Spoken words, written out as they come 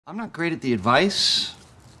I'm not great at the advice.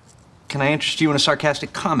 Can I interest you in a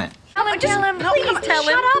sarcastic comment? Tell him, please tell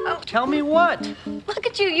him. Shut up. Tell me what? Look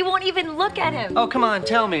at you. You won't even look at him. Oh, come on,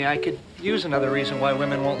 tell me. I could use another reason why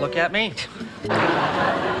women won't look at me.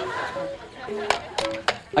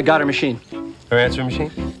 I got her machine. Her answering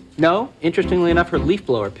machine? No, interestingly enough, her leaf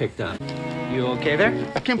blower picked up. You okay there?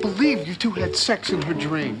 I can't believe you two had sex in her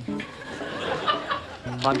dream.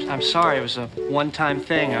 I'm sorry. It was a one-time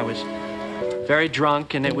thing. I was very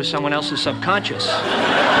drunk, and it was someone else's subconscious.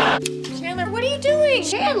 Chandler, what are you doing?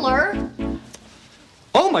 Chandler?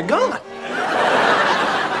 Oh, my God!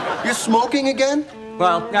 You're smoking again?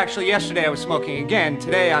 Well, actually, yesterday I was smoking again.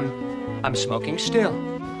 Today, I'm smoking still.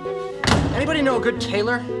 Anybody know a good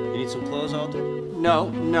tailor? You need some clothes altered?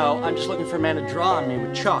 No. I'm just looking for a man to draw on me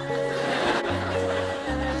with chalk.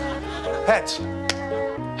 Heads.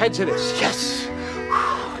 Heads it is. Yes.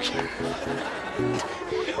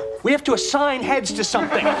 We have to assign heads to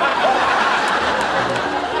something.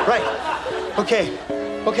 Right. Okay.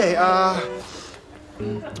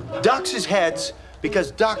 Ducks is heads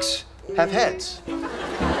because ducks have heads. All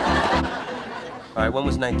right, when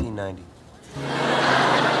was 1990?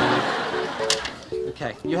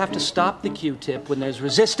 Okay, you have to stop the Q-tip when there's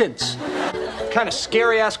resistance. What kind of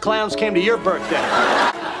scary-ass clowns came to your birthday?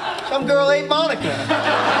 Some girl ate Monica.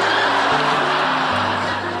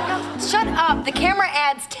 Shut up. The camera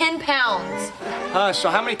adds 10 pounds. So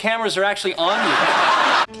how many cameras are actually on you?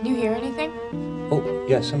 Can you hear anything? Oh,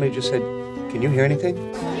 yeah, somebody just said, can you hear anything?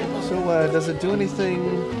 So, does it do anything,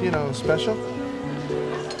 special?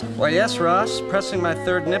 Why, yes, Ross. Pressing my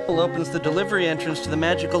third nipple opens the delivery entrance to the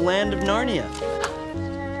magical land of Narnia.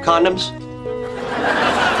 Condoms?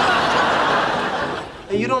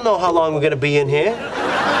 Hey, you don't know how long we're gonna be in here.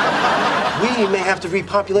 We may have to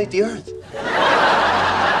repopulate the Earth.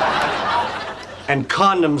 And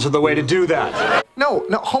condoms are the way to do that. No,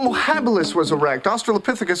 Homo habilis was erect.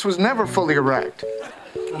 Australopithecus was never fully erect.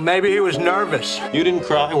 Well, maybe he was nervous. You didn't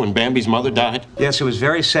cry when Bambi's mother died? Yes, it was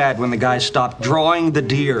very sad when the guy stopped drawing the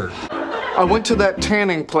deer. I went to that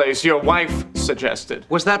tanning place your wife suggested.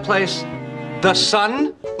 Was that place the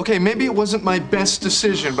Sun? Okay, maybe it wasn't my best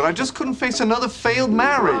decision, but I just couldn't face another failed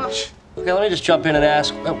marriage. Okay, let me just jump in and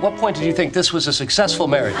ask, at what point did you think this was a successful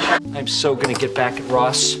marriage? I'm so gonna get back at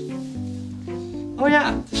Ross. Oh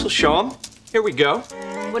yeah, this'll show him. Here we go.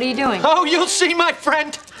 What are you doing? Oh, you'll see, my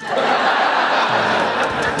friend.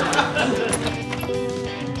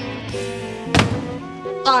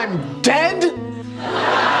 I'm dead?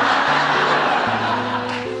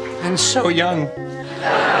 And so young.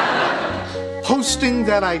 Hosting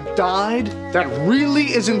that I died? That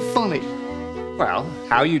really isn't funny. Well,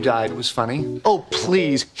 how you died was funny. Oh,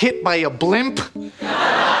 please, hit by a blimp?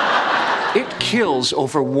 It kills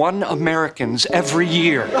over 1 Americans every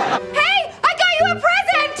year. Hey, I got you a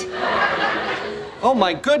present! Oh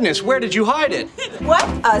my goodness, where did you hide it? What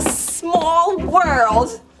a small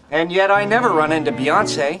world. And yet I never run into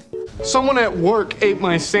Beyonce. Someone at work ate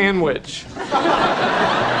my sandwich.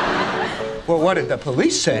 Well, what did the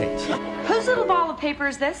police say? Whose little ball of paper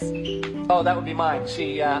is this? Oh, that would be mine.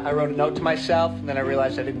 See, I wrote a note to myself, and then I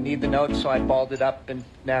realized I didn't need the note, so I balled it up, and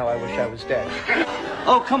now I wish I was dead.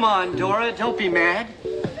 Oh, come on, Dora, don't be mad.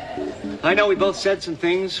 I know we both said some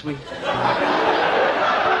things we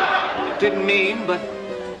didn't mean, but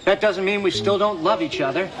that doesn't mean we still don't love each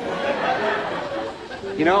other.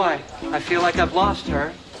 You know, I feel like I've lost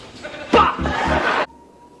her. Bah!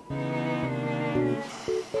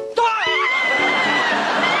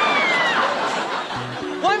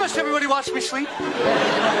 Why must everybody watch me sleep?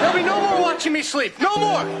 There'll be no more watching me sleep. No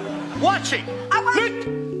more watching.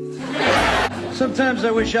 Sometimes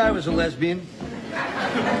I wish I was a lesbian.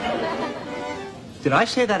 Did I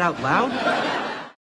say that out loud?